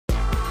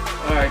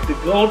Alright,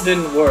 the gold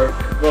didn't work,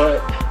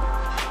 but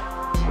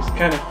it's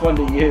kind of fun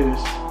to use.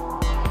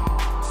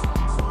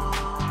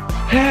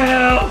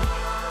 Help!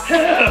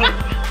 Help!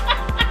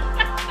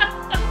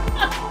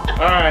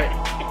 Alright.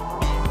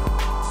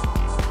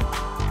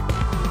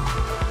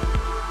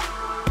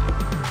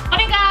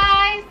 Morning,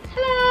 guys!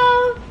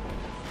 Hello!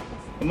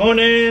 Good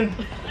morning!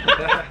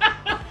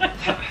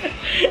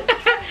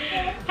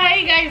 How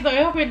you guys doing?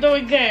 I hope you're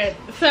doing good.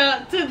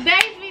 So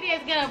today's video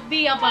is gonna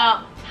be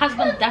about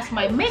husband does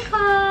my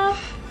makeup.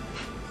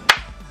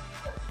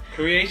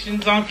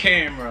 Creations on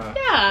camera.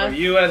 Yeah. For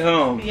you at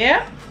home.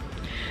 Yeah.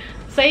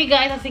 So you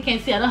guys, as you can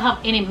see, I don't have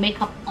any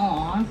makeup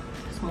on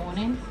this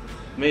morning.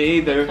 Me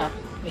either.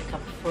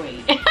 Makeup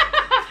free.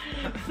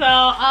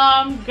 So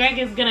Greg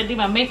is gonna do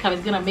my makeup.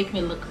 It's gonna make me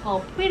look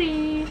all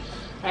pretty.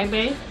 Right,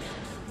 babe?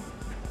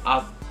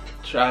 I'll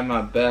try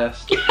my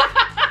best.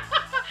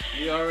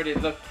 You already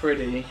look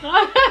pretty.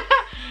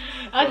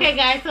 Okay,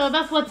 guys, so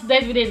that's what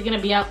today's video is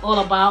gonna be all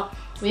about.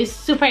 We're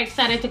super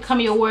excited to come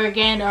your way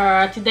again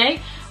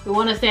today. We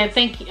want to say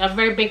a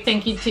very big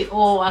thank you to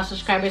all our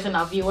subscribers and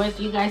our viewers.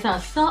 You guys are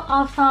so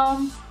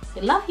awesome.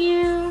 We love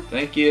you.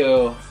 Thank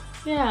you.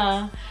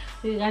 Yeah,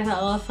 you guys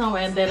are awesome.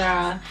 And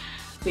then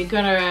we're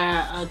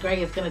gonna Greg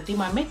is gonna do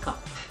my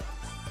makeup.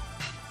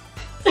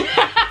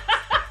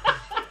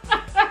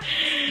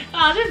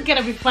 Oh, this is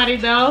gonna be funny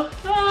though.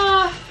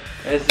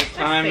 As the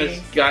time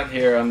has got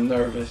here, I'm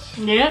nervous.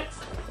 Yep.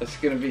 It's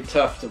gonna be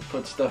tough to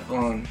put stuff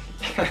on.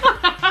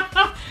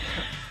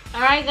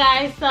 Alright,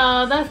 guys,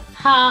 so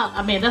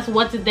that's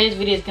what today's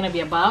video is gonna be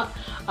about.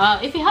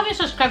 If you haven't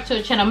subscribed to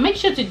the channel, make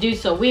sure to do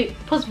so. We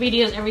post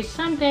videos every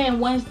Sunday and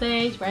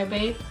Wednesdays, right,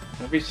 babe?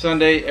 Every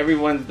Sunday, every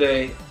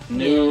Wednesday,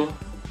 new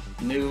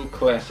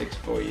classics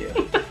for you.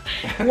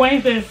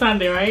 Wednesday and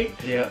Sunday, right?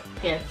 Yeah.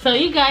 Yeah. So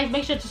you guys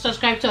make sure to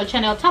subscribe to our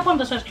channel. Tap on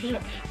the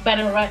subscribe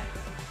button right.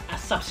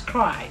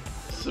 Subscribe.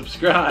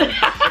 Subscribe.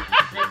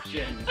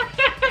 Subscription.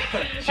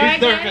 She's right,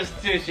 nervous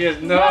too. She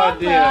has no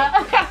idea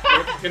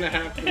what's gonna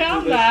happen to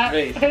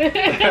this face.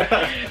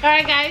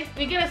 Alright, guys,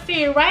 we're gonna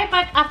see you right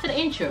back after the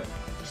intro.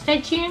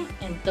 Stay tuned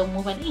and don't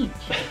move an inch.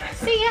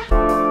 See ya.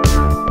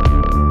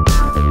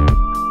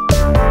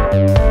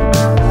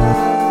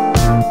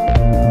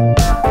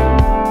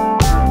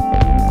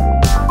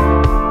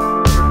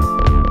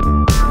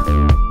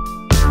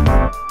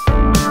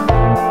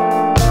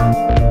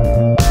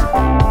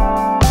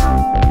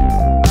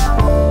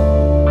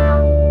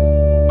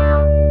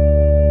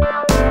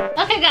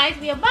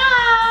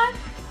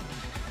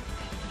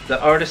 The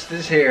artist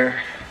is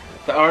here.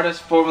 The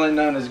artist formerly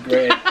known as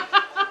Greg.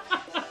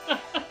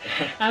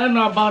 I don't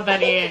know about that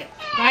yet.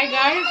 Right,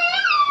 guys?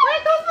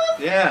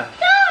 Yeah.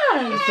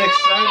 Done. It's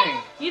exciting.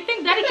 You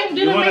think Daddy can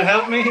do it? You the want to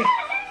help me?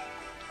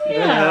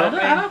 Yeah,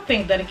 I don't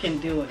think Daddy can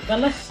do it, but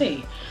let's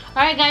see.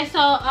 Alright, guys,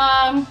 so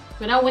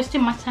without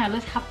wasting my time,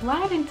 let's hop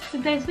right into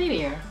today's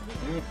video.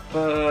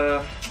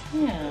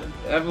 Yeah.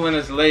 Evelyn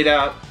has laid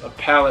out a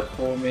palette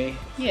for me.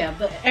 Yeah,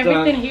 but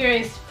everything here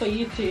is for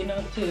you to, you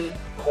know, to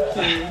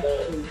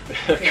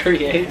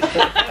create.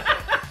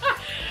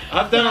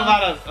 I've done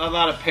a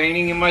lot of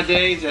painting in my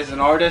days as an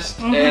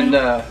artist, and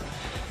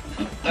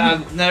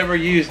I've never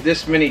used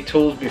this many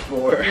tools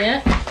before.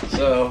 Yeah.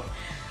 So,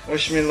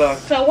 wish me luck.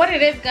 So what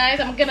it is, guys,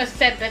 I'm gonna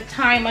set the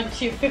timer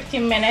to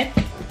 15 minutes.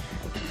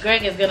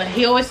 Greg is gonna.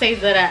 He always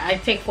says that I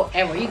take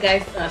forever. You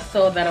guys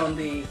saw that on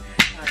the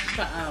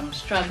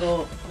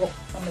struggle. What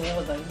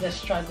was that? The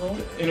struggle.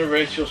 The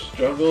interracial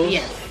struggles.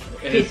 Yes.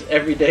 And it's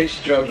everyday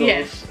struggles.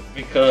 Yes.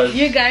 Because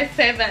you guys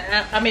said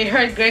that.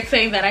 Heard Greg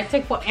saying that I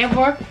take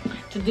forever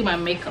to do my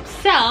makeup.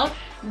 So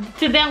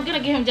today I'm gonna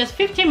give him just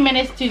 15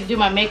 minutes to do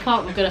my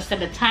makeup. We're gonna set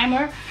the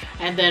timer,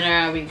 and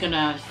then we're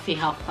gonna see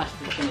how fast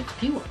he's gonna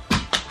do it.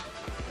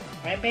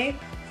 Right, babe?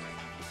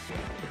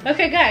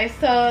 Okay, guys.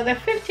 So the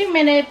 15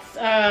 minutes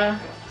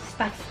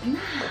starts now.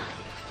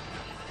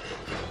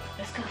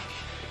 Let's go.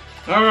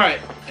 Alright,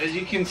 as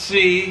you can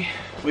see,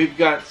 we've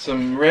got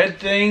some red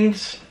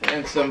things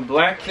and some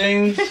black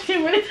things.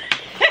 15 minutes.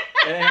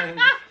 And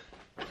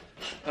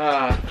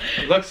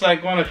looks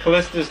like one of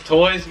Callista's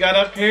toys got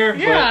up here.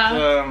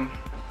 Yeah.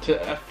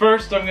 But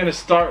first I'm going to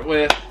start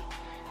with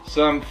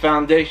some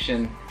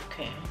foundation.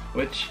 Okay.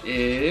 Which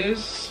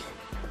is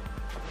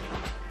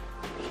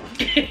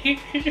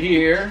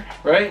here,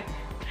 right?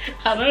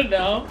 I don't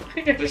know.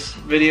 This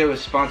video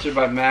is sponsored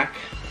by MAC.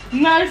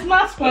 No, it's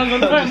not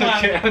sponsored by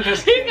MAC.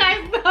 You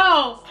guys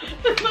know.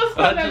 It's not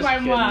sponsored by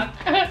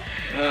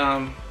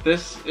MAC.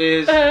 This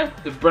is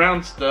the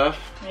brown stuff.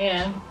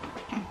 Yeah.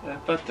 I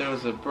thought there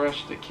was a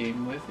brush that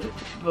came with it,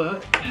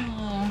 but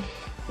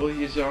we'll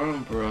use our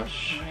own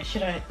brush.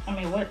 Should I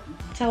mean, what?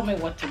 Tell me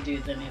what to do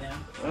then, you know.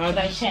 Should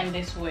I turn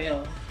this way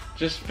or?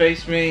 Just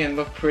face me and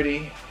look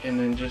pretty, and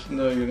then just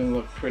know you're gonna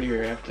look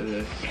prettier after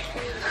this.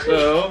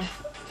 So,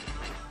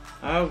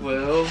 I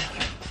will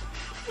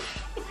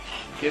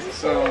get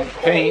some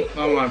paint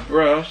on my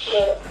brush.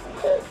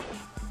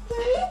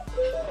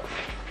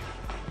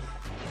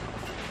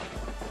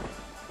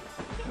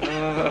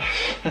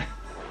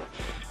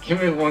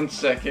 Give me 1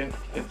 second.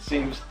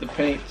 The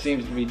paint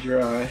seems to be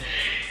dry.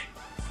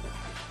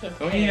 Okay.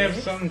 Don't you have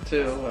something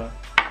to,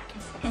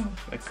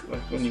 like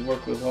when you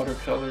work with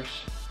watercolors?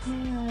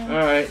 Yeah.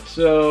 Alright,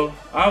 so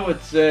I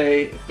would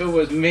say if it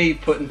was me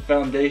putting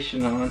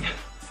foundation on,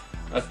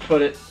 I'd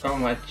put it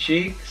on my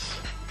cheeks,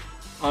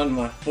 on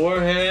my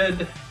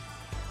forehead,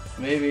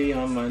 maybe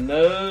on my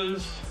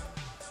nose,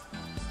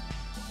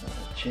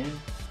 chin.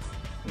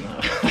 No.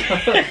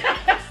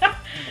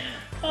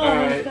 Oh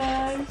Alright,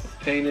 guys.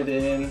 paint it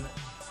in.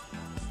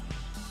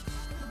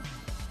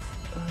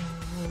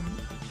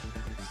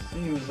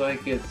 Seems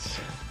like it's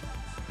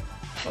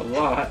a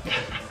lot.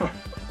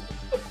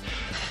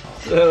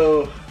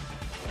 So,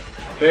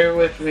 bear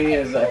with me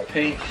as I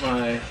paint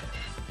my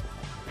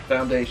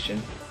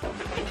foundation.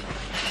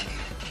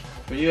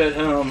 For you at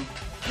home,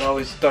 it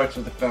always starts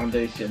with the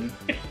foundation.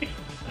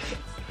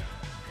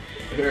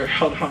 Here,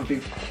 hold on. I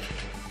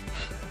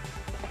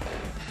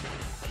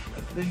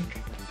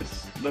think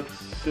this looks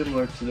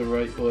similar to the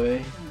right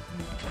way.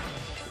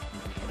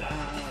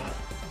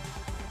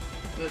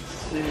 Let's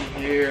see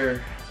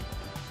here.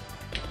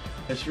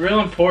 It's real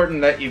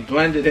important that you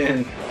blend it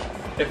in.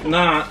 If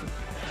not...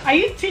 Are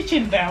you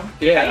teaching them?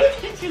 Yeah. Are you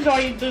teaching them or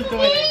are you just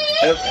doing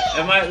it?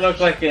 It might look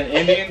like an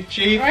Indian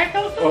chief, Right,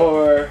 Elsa?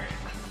 or...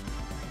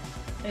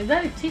 Is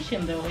that a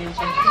teaching though? When you're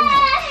just doing it?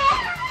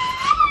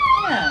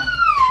 Yeah.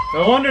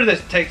 No wonder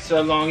this takes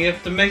so long. You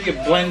have to make it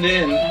blend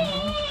in.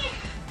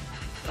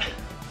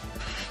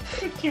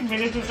 15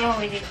 minutes is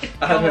already.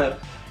 I know.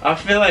 I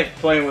feel like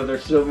playing with her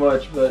so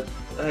much, but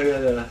I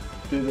gotta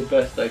do the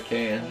best I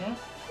can.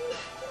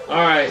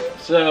 Alright,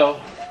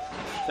 so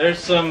there's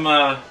some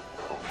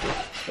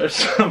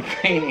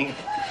painting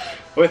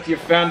with your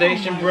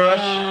foundation brush.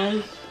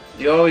 Gosh.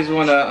 You always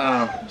want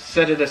to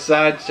set it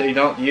aside so you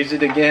don't use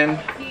it again.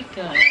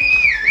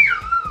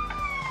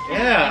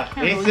 Yeah,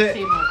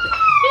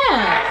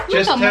 Yeah.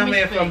 just tell me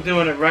if I'm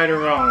doing it right or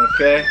wrong,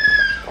 okay?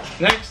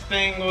 Next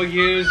thing we'll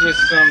use is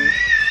some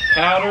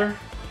powder.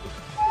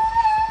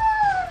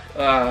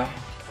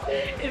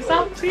 It's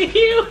up to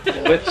you.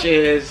 Which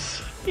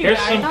is, here's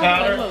Yeah, some I know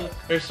powder. what it looks.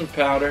 Here's some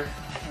powder.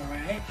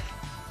 Alright.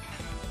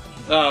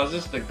 Oh, is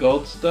this the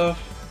gold stuff?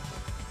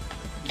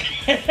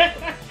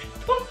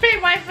 Don't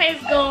paint my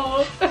face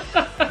gold.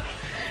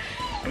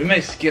 We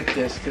may skip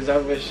this because I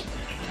wish.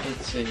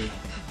 Let's see.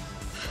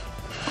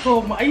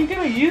 Oh my, are you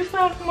gonna use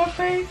that for my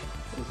face?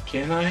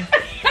 Can I?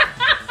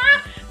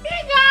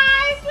 Hey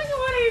guys, look at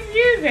what he's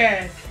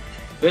using.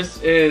 This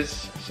is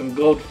some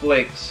gold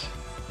flakes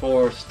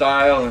for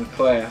style and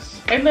class.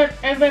 And then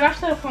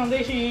after the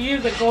foundation, you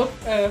use the gold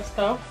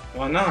stuff.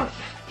 Why not?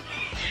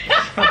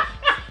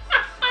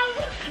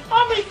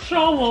 I'm in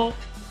trouble.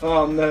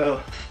 Oh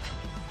no.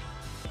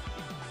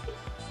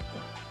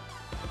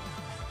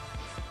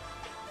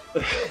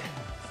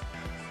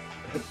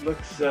 It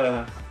looks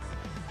very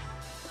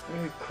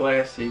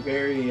classy,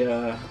 very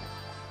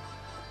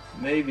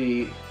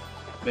maybe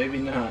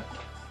not.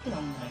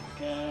 Oh my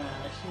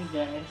gosh, you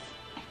guys.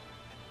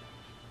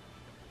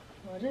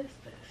 What is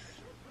this?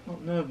 I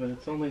don't know, but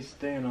it's only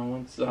staying on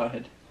one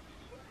side.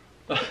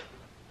 I'm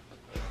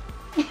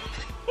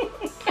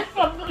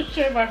not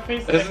sure my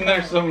face. Isn't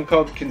there something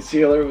called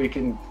concealer? We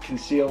can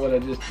conceal what I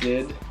just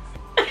did.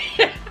 What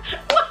did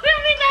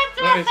that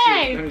do? Let me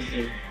see. Let me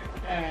see.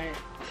 Alright.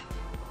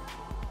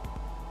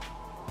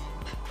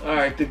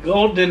 Alright, the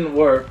gold didn't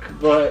work,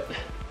 but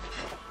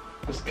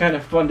it was kind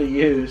of fun to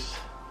use.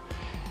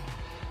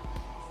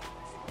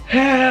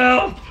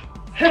 Help!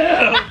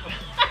 Help!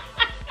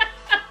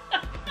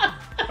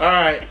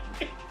 Alright,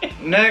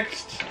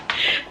 next.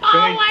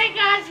 Oh my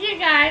gosh, you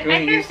guys.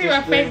 I can see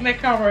my face in the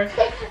camera.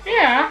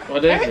 Yeah.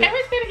 What is it?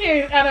 Everything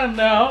here, I don't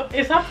know.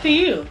 It's up to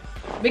you.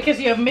 Because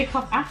you're a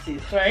makeup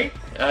artist, right?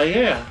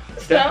 Yeah,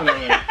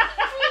 definitely.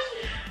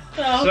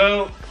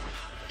 So,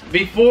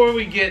 before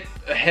we get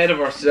ahead of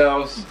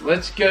ourselves,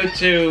 let's go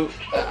to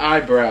the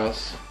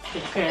eyebrows.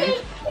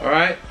 okay.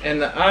 Alright,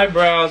 and the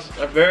eyebrows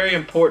are very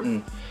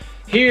important.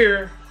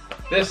 Here,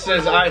 this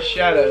says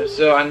eyeshadow,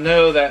 so I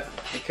know that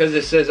because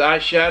it says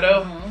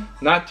eyeshadow,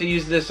 not to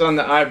use this on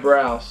the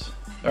eyebrows.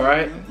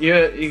 Alright,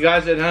 you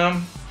guys at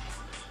home,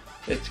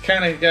 it's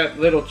kind of got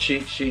little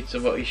cheat sheets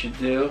of what you should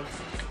do.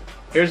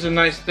 Here's a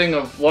nice thing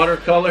of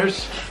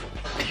watercolors,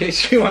 in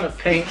case you want to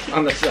paint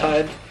on the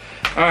side.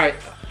 Alright,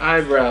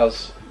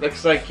 eyebrows.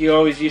 Looks like you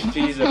always used to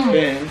use a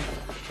pen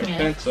or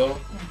pencil,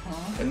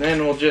 and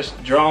then we'll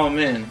just draw them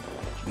in.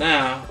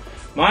 Now,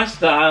 my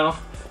style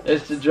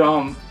is to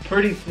draw them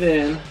pretty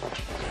thin.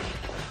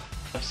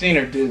 I've seen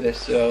her do this,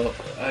 so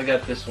I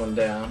got this one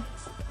down.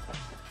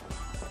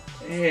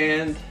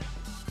 And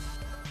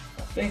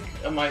I think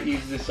I might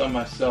use this on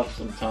myself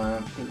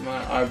sometime because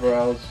my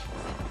eyebrows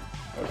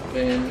are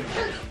thin.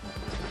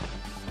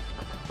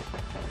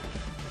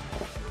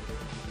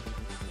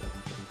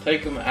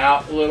 Take them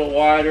out a little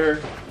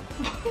wider.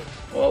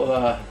 We'll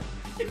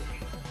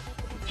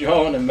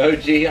draw an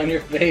emoji on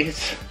your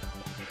face,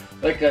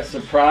 like a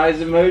surprise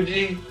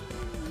emoji.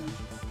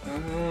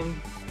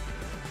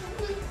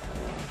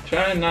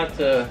 Trying not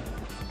to.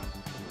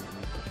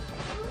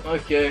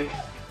 Okay.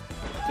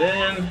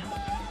 Then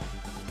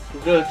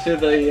We'll go to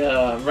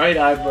the right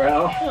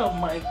eyebrow. Oh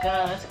my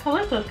gosh.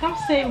 Calista, come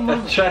save me.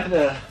 I try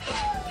to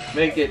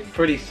make it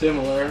pretty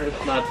similar,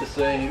 if not the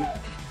same.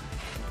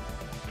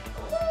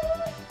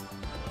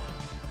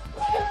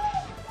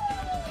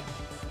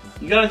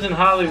 You guys in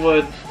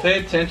Hollywood, pay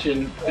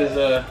attention,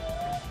 because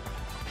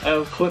I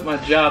will quit my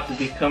job to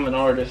become an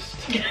artist.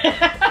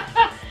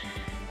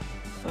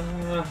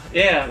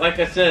 Yeah, like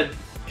I said,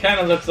 kind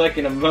of looks like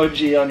an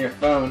emoji on your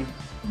phone.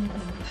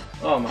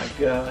 Oh my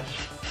gosh.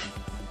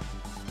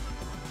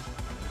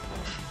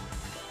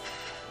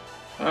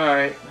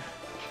 Alright.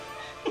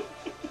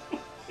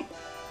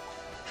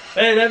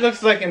 Hey, that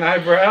looks like an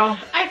eyebrow.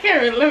 I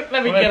can't really look.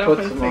 Let me get up put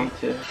and some on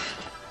see. too.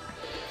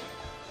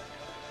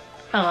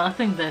 Oh, I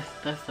think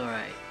that's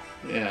alright.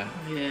 Yeah.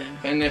 Yeah.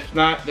 And if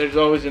not, there's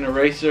always an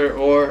eraser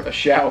or a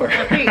shower.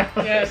 I think,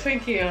 yeah, I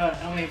think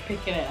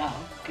picking it out.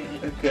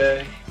 Good.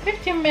 Okay.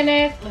 15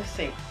 minutes. Let's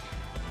see.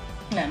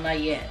 No, not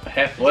yet.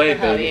 Halfway,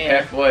 baby.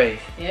 Yeah. Halfway.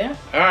 Yeah?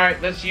 Alright,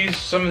 let's use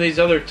some of these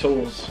other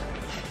tools.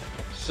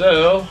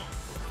 So,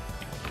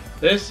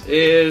 this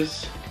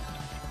is...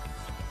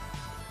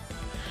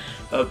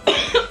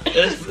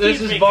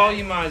 this is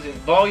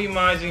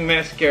volumizing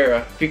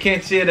mascara. If you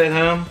can't see it at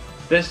home,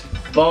 this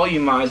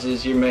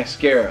volumizes your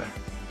mascara.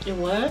 It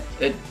what?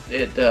 It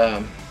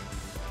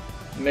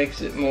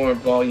makes it more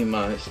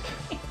volumized.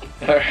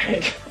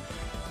 Alright.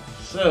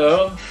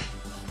 So,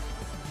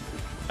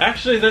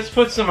 actually, let's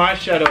put some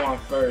eyeshadow on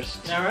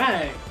first.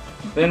 Alright.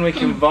 Then we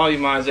can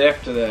volumize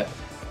after that.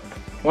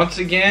 Once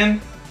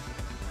again,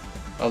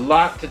 a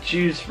lot to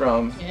choose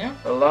from. Yeah.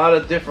 A lot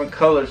of different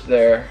colors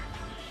there.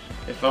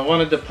 If I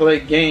wanted to play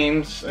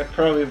games, I'd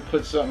probably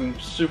put something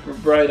super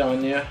bright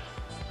on you.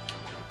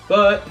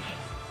 But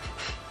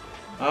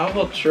I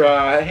will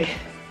try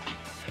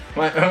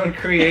my own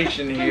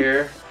creation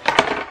here.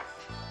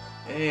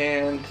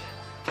 And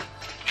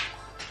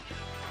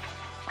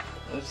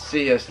let's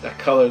see a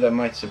color that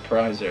might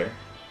surprise her.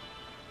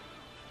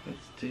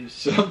 Let's do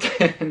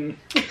something.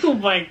 Oh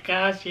my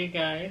gosh, you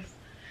guys.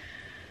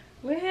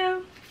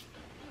 Well.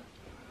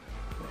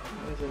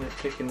 Why isn't it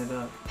picking it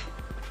up?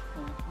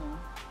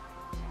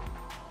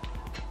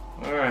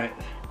 Alright.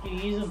 You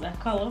using that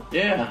color?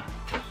 Yeah.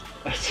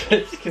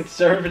 It's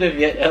conservative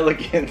yet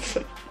elegant.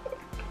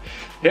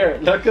 Here,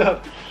 look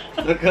up.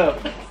 Look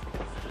up.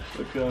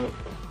 Look up.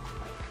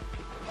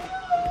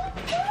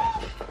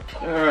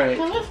 Alright.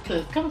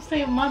 Calista, come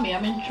save mommy.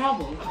 I'm in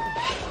trouble.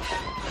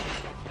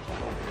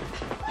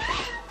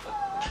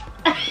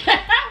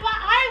 My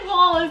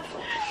eyeball is...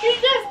 He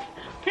just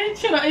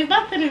pinching it. It's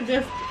nothing. It's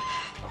just...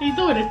 He's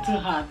doing it too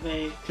hard,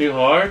 babe. Too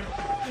hard?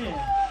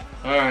 Yeah.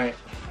 Alright.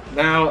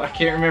 Now, I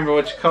can't remember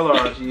which color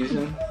I was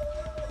using.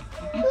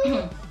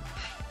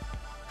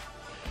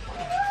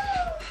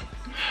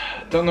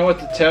 Don't know what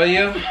to tell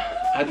you.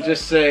 I'd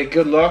just say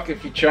good luck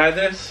if you try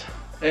this.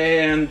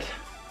 And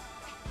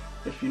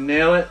if you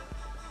nail it,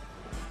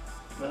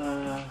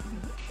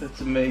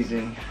 that's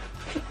amazing.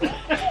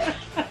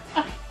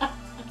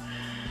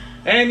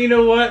 And you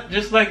know what?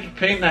 Just like you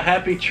painting a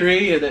happy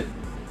tree that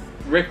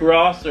Rick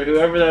Ross or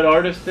whoever that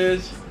artist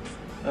is,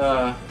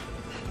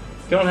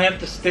 don't have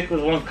to stick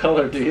with one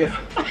color, do you? No,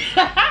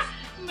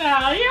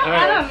 yeah,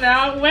 right. I don't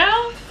know.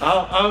 Well,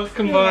 I'll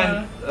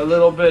combine a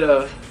little bit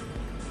of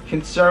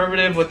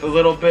conservative with a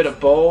little bit of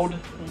bold.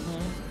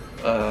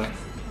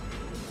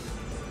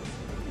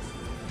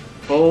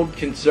 Bold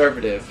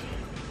conservative.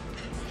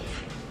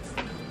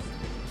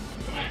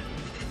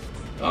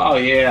 Oh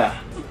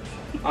yeah.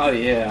 Oh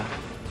yeah.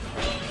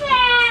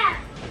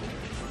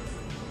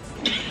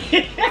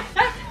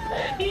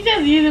 He's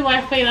just using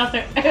my face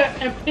after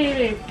a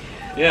painting.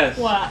 Yes.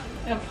 What?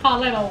 A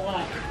palette or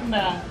what?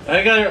 No.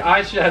 I got her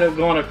eyeshadow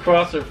going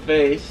across her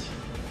face.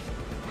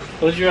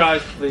 Close your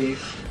eyes, please.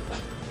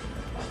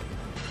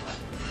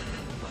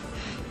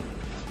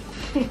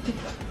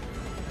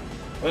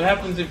 What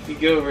happens if you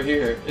go over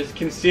here? Is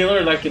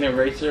concealer like an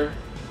eraser?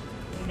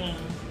 No.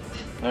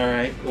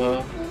 Alright,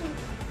 well,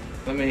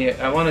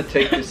 I want to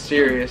take this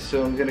serious,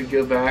 so I'm going to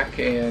go back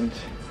and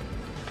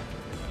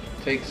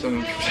take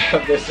some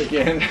of this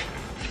again.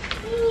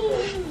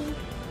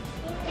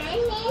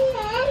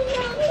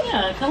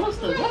 Yeah,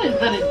 Calista, what is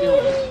Betty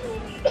doing?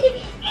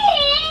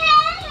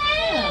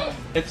 Yeah.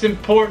 It's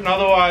important,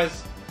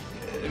 otherwise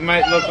it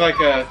might look like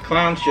a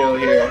clown show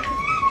here.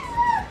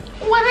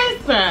 What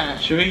is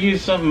that? Should we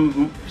use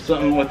something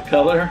with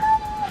color?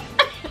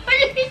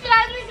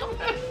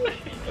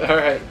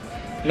 Alright,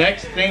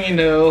 next thing you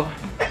know...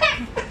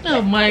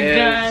 Oh my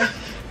gosh.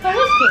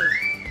 Calista.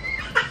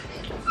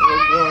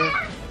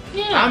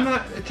 Yeah. I'm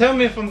not... Tell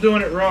me if I'm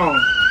doing it wrong.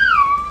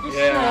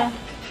 Yeah.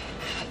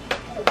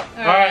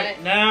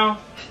 Alright, now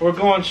we're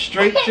going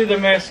straight to the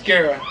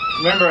mascara.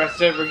 Remember I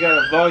said we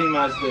gotta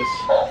volumize this.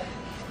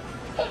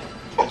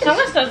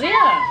 Calista,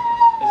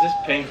 yeah. Is this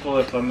painful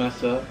if I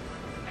mess up?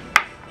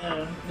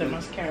 The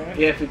mascara.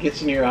 Yeah, if it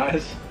gets in your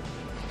eyes.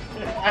 I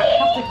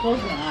have to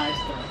close my eyes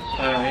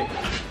though. Alright.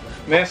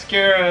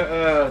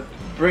 Mascara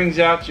brings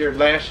out your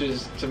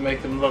lashes to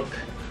make them look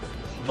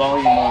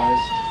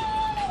volumized.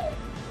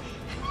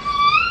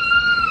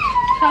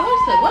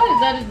 Calista, what is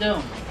Daddy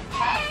doing?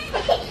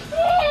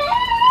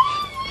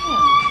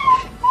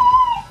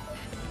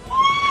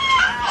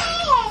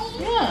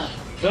 Yeah. I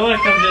feel like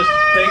I'm just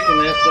faking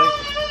this.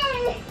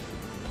 Like,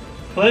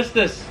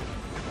 Callistus,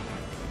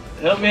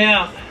 help me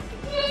out.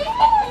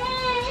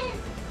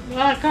 You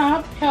wanna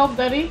come help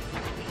Daddy?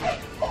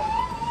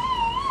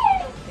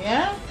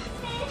 Yeah?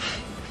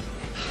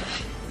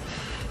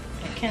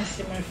 I can't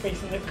see my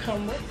face in the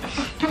camera.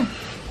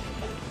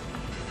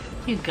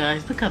 You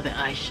guys, look at the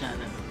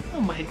eyeshadow. Oh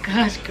my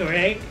gosh,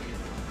 Greg.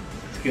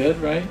 It's good,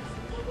 right?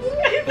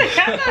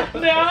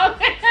 No.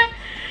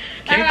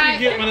 Can't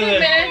you get one of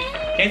the?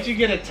 Can't you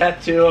get a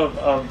tattoo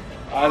of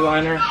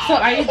eyeliner? So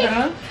are you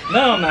done?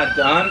 No, I'm not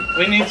done.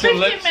 We need some 15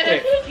 lipstick.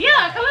 minutes.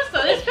 Yeah,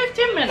 Calista, it's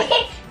 15 minutes.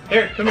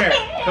 Here, come here.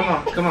 Come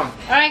on, come on.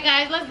 Alright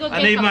guys, let's go get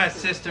I need my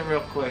Callista's. assistant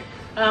real quick.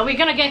 We're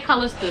gonna get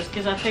Callista's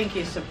because I think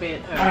he's a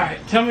bit...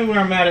 Alright, tell me where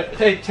I'm at.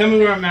 Hey, tell me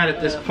where I'm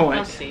at this point.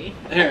 Let's see.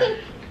 Here.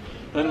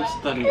 Let me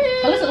study.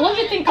 Calista, what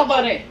do you think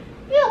about it?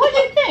 Yeah, what do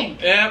you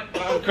think? Yep,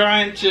 I'm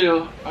crying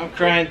too. I'm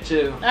crying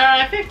too.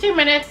 Alright, 15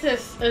 minutes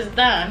is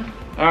done.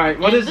 Alright,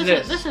 what is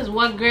this? This is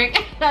what Greg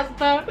has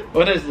done.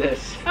 What is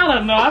this? I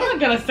don't know. I'm not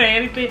gonna say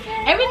anything.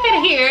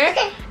 Everything here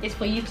is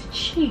for you to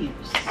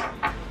choose.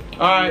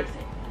 Alright,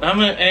 I'm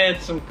gonna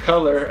add some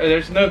color.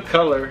 There's no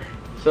color,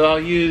 so I'll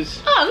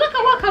use... Oh, look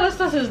at what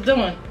Calista is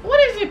doing. What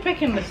is he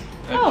picking this?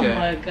 Okay. Oh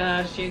my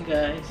gosh, you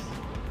guys.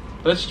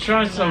 Let's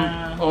try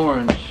some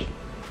orange.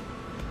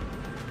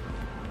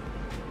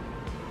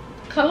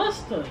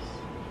 Callista's.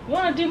 You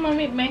wanna do my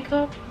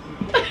makeup?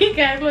 You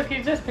guys, look,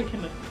 he's just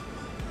picking it.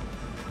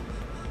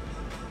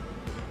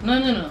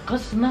 No,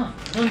 Calista, no.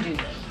 Don't do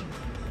that.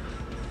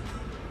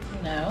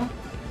 No.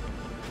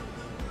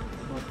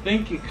 I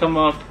think you come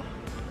up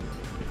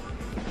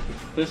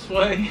this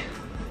way.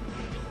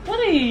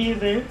 What are you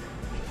using?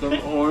 Some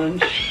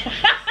orange.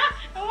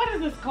 What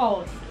is this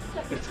called?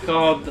 It's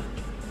called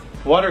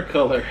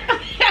watercolor.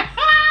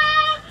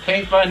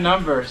 Paint by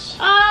numbers.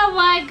 Oh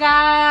my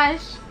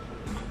gosh.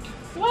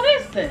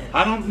 What is this?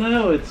 I don't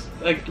know. It's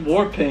like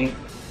war paint.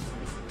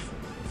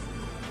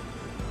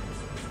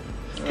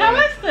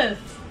 Callista's.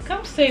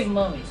 Come save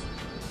mommy.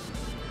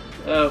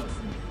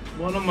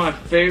 One of my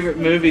favorite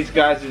movies,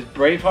 guys, is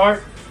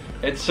Braveheart.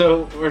 And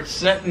so we're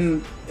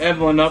setting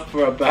Evelyn up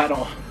for a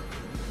battle.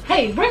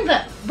 Hey, bring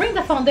the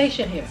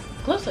foundation here.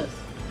 Closest.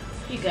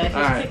 You guys, he's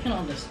Alright. taking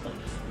all this stuff.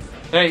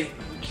 Hey,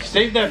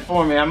 save that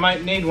for me. I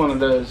might need one of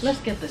those.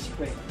 Let's get the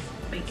spray.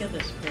 Wait, get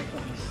the spray for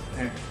us.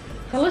 Here.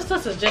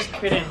 Callista's is just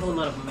creating a whole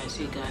lot of mess,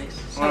 you guys.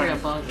 Sorry Alright.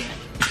 about that.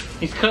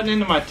 He's cutting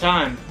into my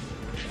time.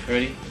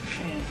 Ready?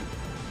 Yeah.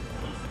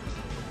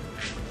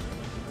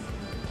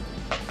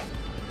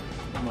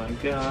 Oh my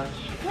gosh.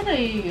 What are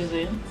you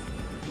using?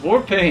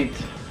 War paint.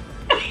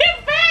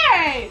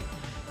 Babe!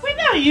 We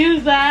don't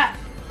use that.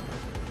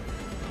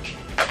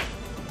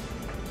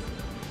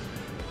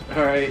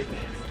 Alright.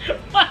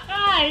 My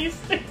eyes.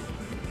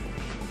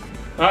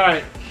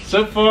 Alright.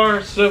 So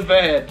far, so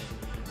bad.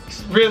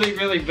 It's really,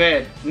 really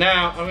bad.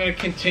 Now, I'm going to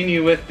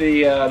continue with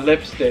the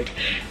lipstick.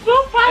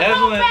 So far, so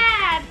Evelyn,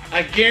 bad.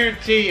 I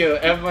guarantee you,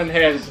 Evelyn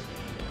has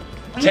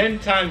 10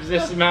 times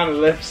this amount of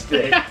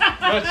lipstick.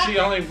 But she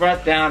only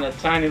brought down a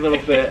tiny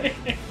little bit.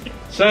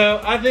 So,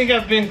 I think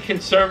I've been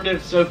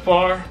conservative so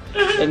far.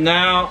 And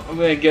now, I'm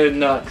going to go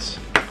nuts.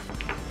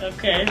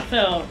 Okay,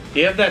 so.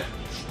 You have that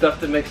stuff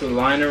that makes a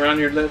line around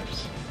your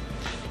lips?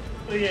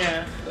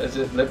 Yeah. Is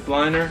it lip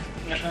liner?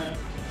 Uh-huh.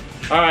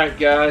 Alright,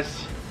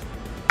 guys.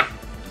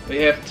 We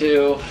have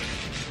to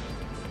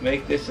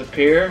make this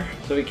appear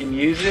so we can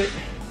use it.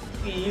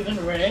 You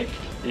using red?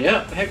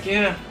 Yep, heck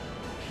yeah.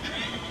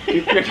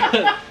 Keep your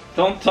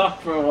don't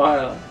talk for a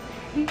while.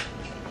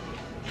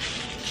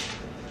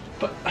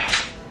 But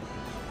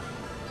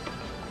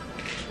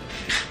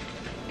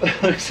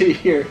let's see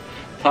here,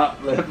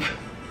 top lip.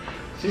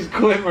 She's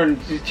quivering.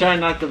 She's trying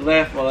not to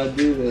laugh while I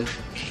do this.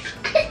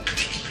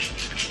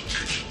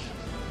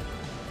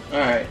 All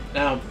right,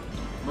 now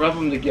rub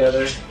them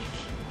together.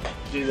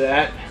 Do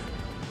that.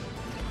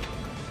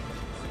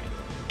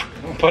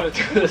 Put it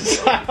to the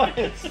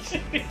side.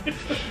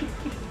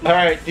 All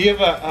right. Do you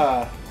have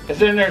a? Is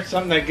there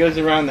something that goes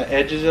around the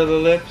edges of the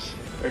lips,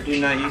 or do you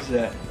not use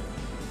that?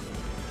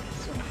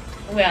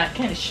 Well, I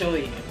can't show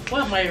you.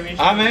 What am I even showing?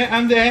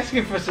 I'm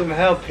asking for some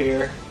help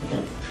here.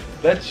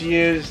 Let's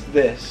use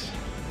this.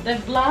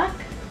 The black?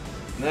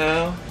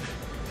 No.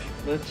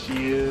 Let's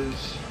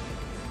use.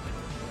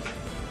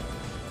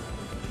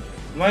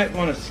 Might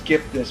want to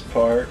skip this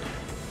part.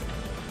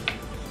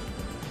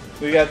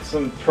 We got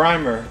some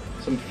primer,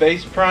 some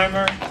face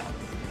primer,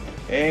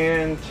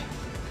 and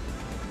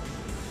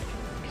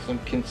some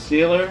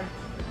concealer.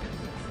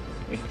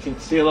 We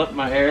conceal up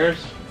my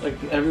hairs,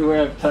 like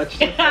everywhere I've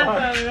touched it.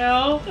 I don't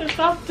know. It's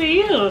up to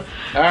you. All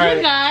right.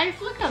 You guys,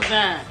 look at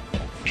that.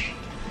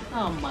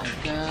 Oh my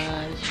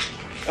gosh.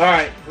 All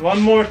right.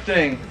 One more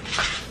thing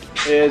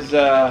is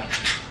we're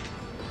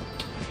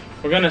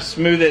gonna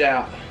smooth it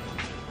out.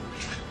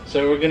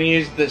 So we're gonna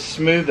use the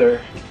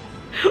smoother.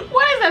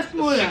 What is that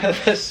smoother?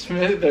 The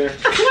smoother.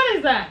 What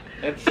is that?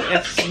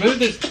 It's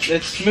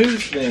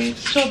smooth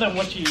things. Show them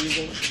what you're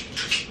using.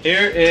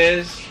 Here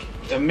is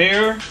a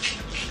mirror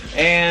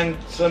and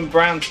some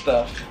brown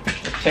stuff.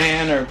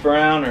 Tan or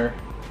brown or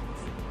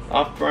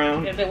off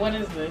brown. And then what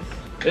is this?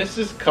 This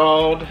is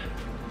called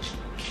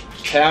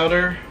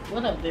powder.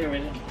 What up there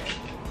in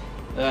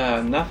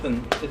it?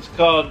 Nothing. It's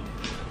called.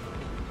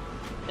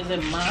 Is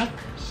it MAC?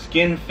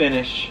 Skin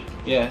Finish.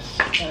 Yes.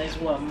 And it's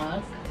what,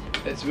 MAC?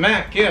 It's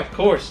MAC. Yeah, of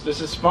course. This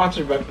is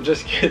sponsored by.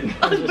 Just kidding.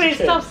 Please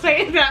stop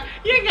saying that.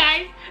 You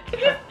guys,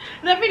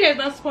 the video is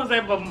not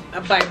sponsored by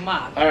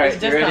MAC. All right,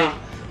 it's just ready?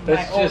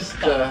 Let's just.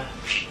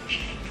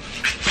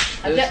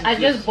 I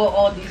just bought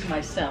all these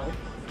myself.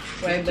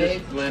 Right, babe?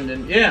 Just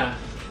blending. Yeah.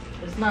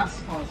 It's not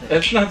sponsored.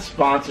 It's not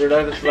sponsored.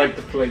 I just like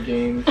to play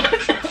games.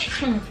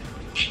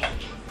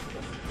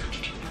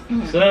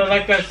 So,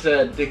 like I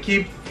said, to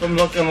keep from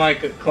looking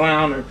like a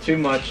clown or too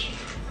much,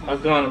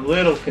 I've gone a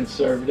little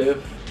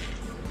conservative.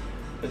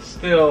 It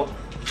still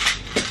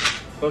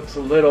looks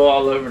a little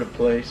all over the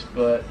place,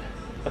 but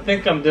I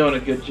think I'm doing a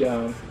good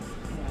job.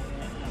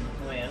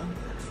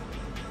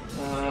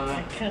 Well,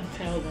 I can't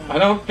tell them. I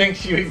don't think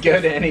she would go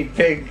to any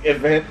big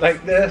event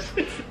like this,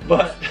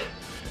 but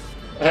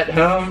at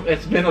home,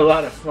 it's been a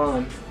lot of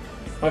fun.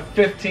 My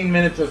 15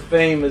 minutes of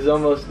fame is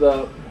almost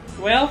up.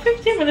 Well,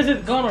 15 minutes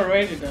is gone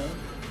already, though.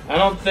 I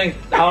don't think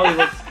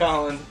Hollywood's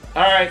calling.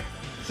 Alright,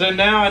 so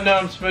now I know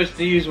I'm supposed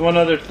to use one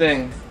other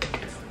thing.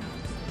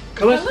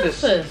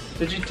 Callistus,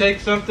 did you take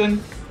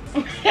something?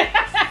 He's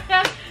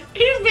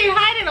been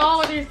hiding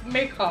all of these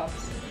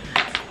makeups.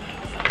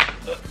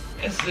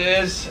 This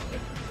is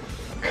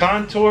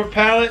contour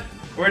palette.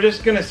 We're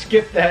just gonna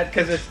skip that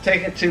because it's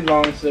taking too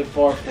long so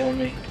far for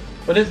me.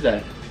 What is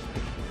that?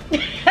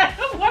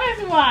 What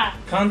is what?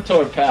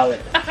 Contour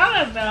palette.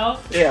 I don't know.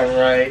 Yeah,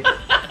 right.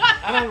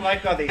 I don't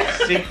like all these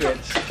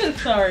secrets.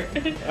 Sorry.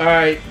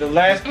 Alright, the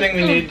last thing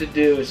we need to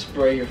do is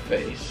spray your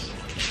face.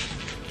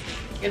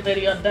 Is that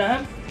you're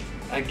done?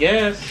 I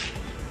guess.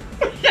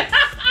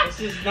 This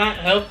is not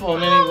helpful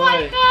in any Oh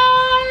way.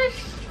 my gosh.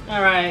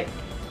 Alright.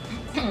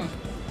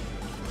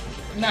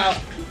 Now,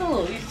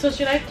 so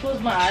should I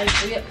close my eyes?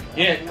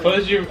 Yeah,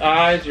 close your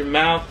eyes, your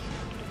mouth.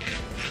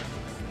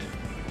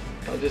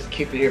 I'll just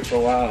keep it here for a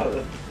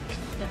while.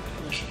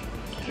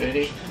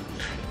 Ready?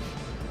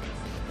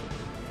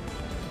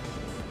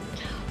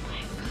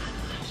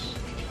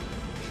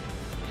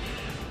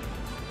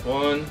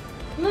 One.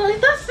 No,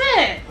 that's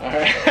it.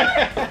 Alright.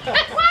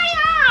 My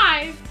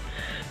eyes.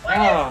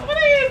 What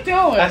are you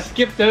doing? I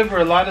skipped over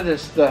a lot of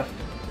this stuff.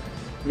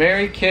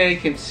 Mary Kay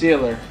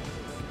concealer.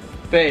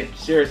 Babe,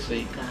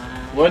 seriously.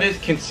 God. What is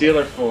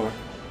concealer for?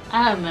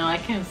 I don't know. I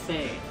can't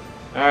say.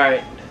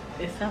 Alright.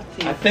 It's up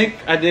to you. I think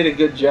I did a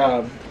good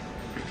job.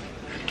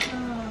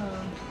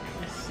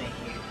 Let's see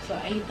here. So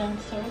are you done,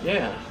 sir?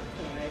 Yeah.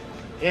 Alright.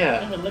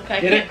 Yeah. Look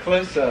like Get it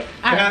close up.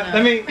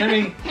 Let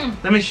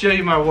me show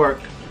you my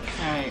work.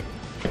 Alright.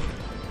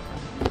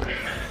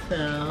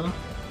 So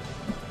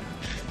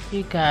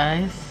you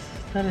guys,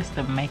 that is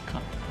the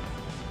makeup.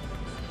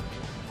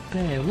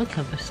 Babe, look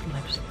at this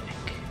lipstick.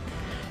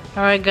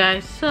 Alright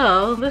guys,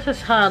 so this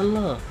is how I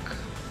look.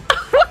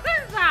 What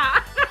is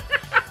that?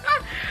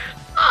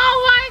 Oh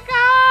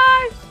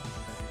my gosh!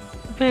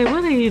 Babe,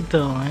 what are you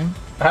doing?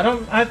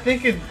 I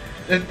think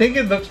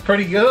it looks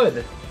pretty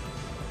good.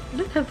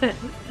 Look at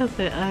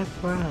the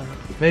eyebrow.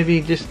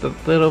 Maybe just a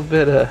little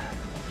bit of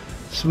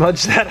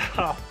smudge that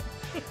off.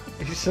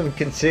 Use some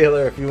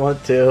concealer if you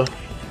want to.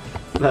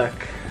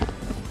 Look.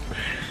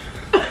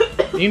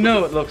 You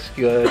know it looks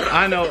good.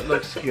 I know it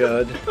looks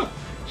good.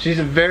 She's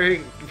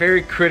very,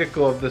 very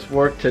critical of this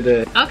work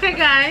today. Okay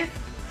guys,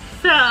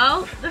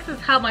 so this is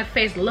how my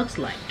face looks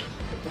like.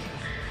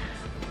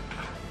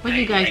 What do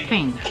you guys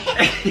think?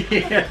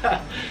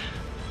 Yeah.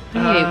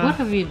 Hey, what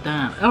have you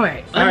done?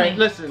 Alright. Alright,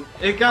 listen.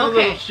 It got a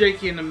little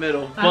shaky in the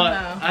middle, but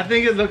I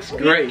think it looks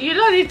great. You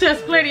don't need to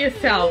explain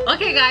yourself.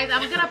 Okay guys,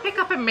 I'm gonna pick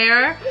up a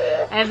mirror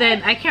and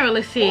then I can't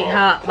really see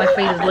how my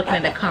face is looking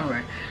in the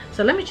camera.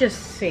 So let me just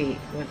see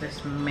with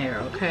this mirror,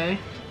 okay?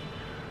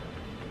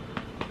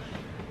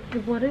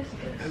 What is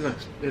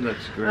this? It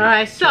looks great.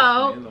 Alright,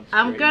 so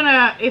I'm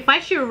gonna, if I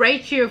should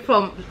rate you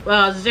from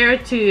 0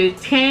 to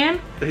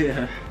 10,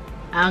 yeah,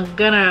 I'm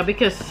gonna,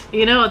 because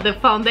you know the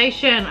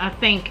foundation I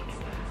think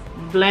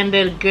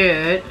blended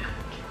good.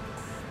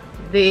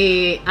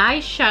 The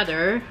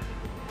eyeshadow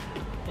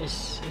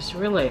is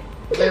really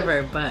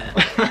very bad.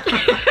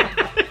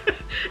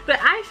 The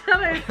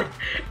eyeshadow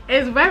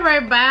is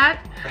very bad.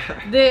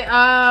 The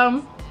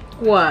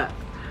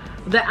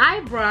the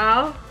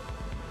eyebrow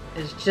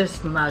is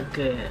just not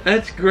good.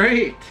 That's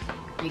great.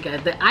 You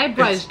guys, the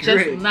eyebrow is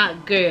just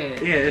not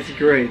good. Yeah, it's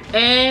great.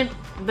 And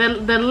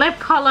the lip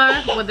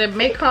color with the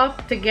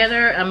makeup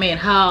together, I mean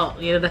how,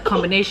 you know, the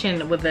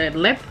combination with the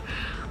lip,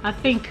 I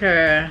think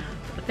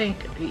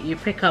you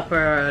pick up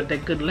the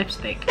good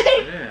lipstick.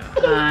 Yeah.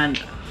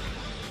 And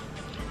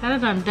other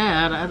than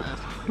that,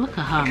 look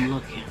at how I'm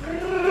looking.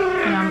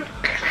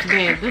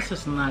 Babe, this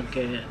is not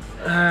good.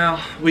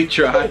 We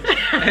tried.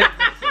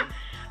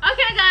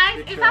 Okay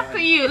guys, it's up to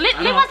you. Leave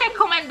us a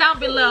comment down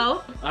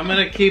below. I'm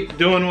gonna keep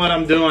doing what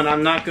I'm doing.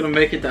 I'm not gonna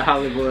make it to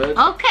Hollywood.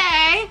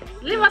 Okay.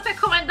 Leave us a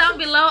comment down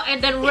below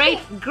and then rate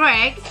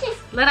Greg.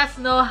 Let us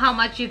know how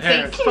much you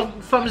think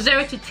from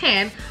 0 to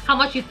 10. How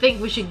much you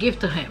think we should give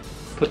to him?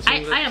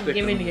 I am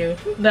giving you.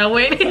 No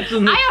wait.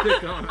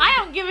 I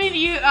am giving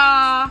you.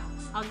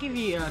 I'll give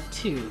you a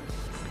 2.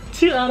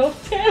 2 out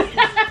of 10.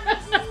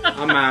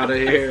 I'm out of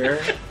here.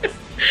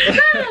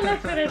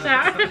 Let's finish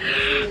out.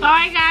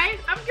 Alright guys,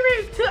 I'm giving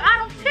you 2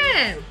 out of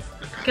 10.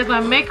 Because my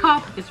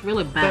makeup is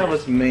really bad. That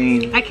was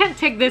mean. I can't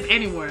take this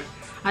anywhere.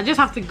 I just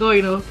have to go,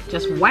 you know,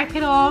 just wipe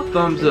it off.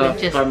 Thumbs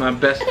up by my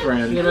best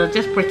friend. You know,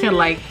 just pretend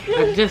like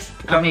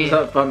Thumbs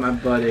up by my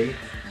buddy.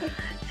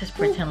 Just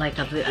pretend like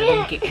I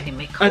didn't get any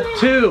makeup. A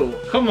 2.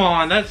 Come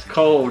on, that's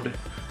cold.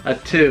 A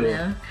 2.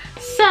 Yeah.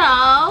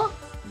 So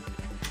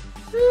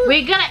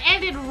we're gonna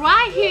end it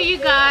right here, you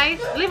guys.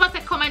 Leave us a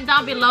comment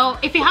down below.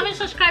 If you haven't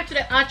subscribed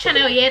to our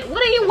channel yet,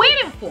 what are you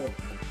waiting for?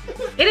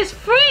 It is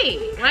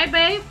free, right,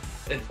 babe?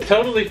 It's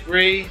totally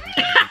free. What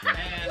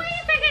are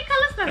you thinking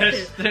color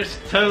stuff? There's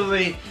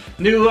totally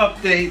new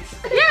updates.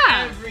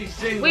 Yeah. Every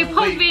single week. We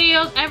post week.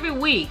 videos every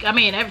week. I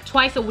mean,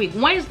 twice a week.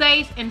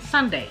 Wednesdays and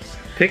Sundays.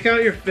 Pick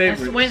out your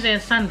favorites. That's Wednesday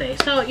and Sunday.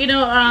 So, you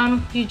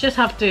know, you just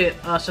have to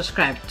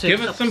subscribe.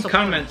 Give us some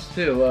comments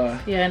too.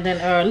 Yeah, and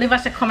then leave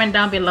us a comment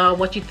down below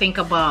what you think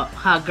about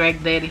how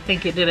Greg did. You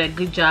think he did a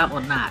good job or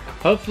not?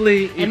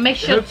 Hopefully, and make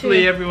sure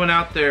everyone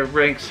out there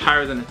ranks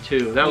higher than a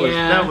 2. That was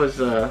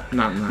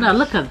not nice. No,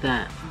 look at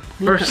that.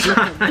 First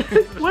time.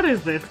 What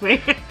is this,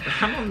 man?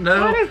 I don't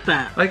know. What is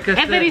that? Like I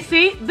said, then you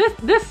see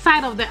this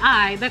side of the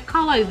eye, the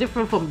color is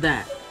different from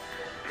that.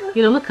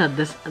 You know, look at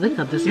this. Look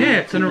at this. Yeah,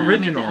 it's an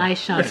original. I mean, the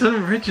eyeshadow. It's an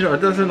original.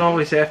 It doesn't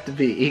always have to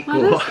be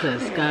equal. What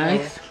is this,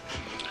 guys?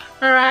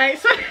 Alright,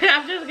 so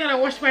I'm just gonna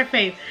wash my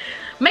face.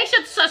 Make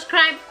sure to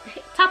subscribe.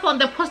 Tap on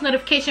the post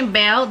notification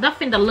bell. That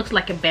thing that looks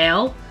like a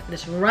bell.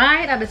 It's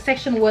right at the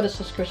section where the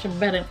subscription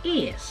button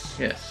is.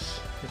 Yes.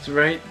 It's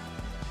right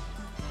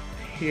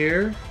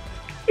here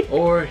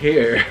or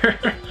here.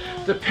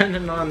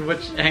 Depending on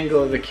which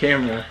angle of the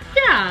camera.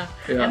 Yeah.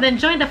 And then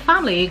join the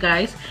family, you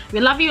guys. We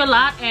love you a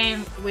lot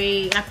and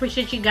we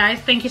appreciate you guys.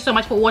 Thank you so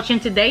much for watching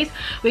today's.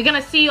 We're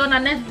gonna see you on our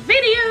next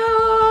video.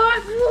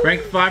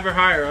 Rank 5 or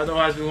higher,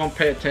 otherwise we won't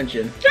pay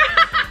attention.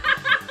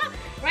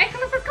 Right?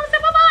 Come say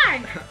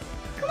bye-bye.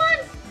 Come on.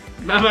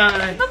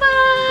 Bye-bye.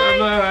 Bye-bye.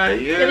 Bye-bye.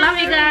 We love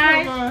you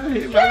guys.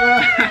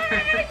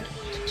 Bye-bye.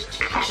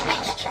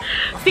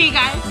 Bye-bye. See you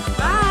guys.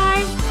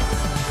 Bye.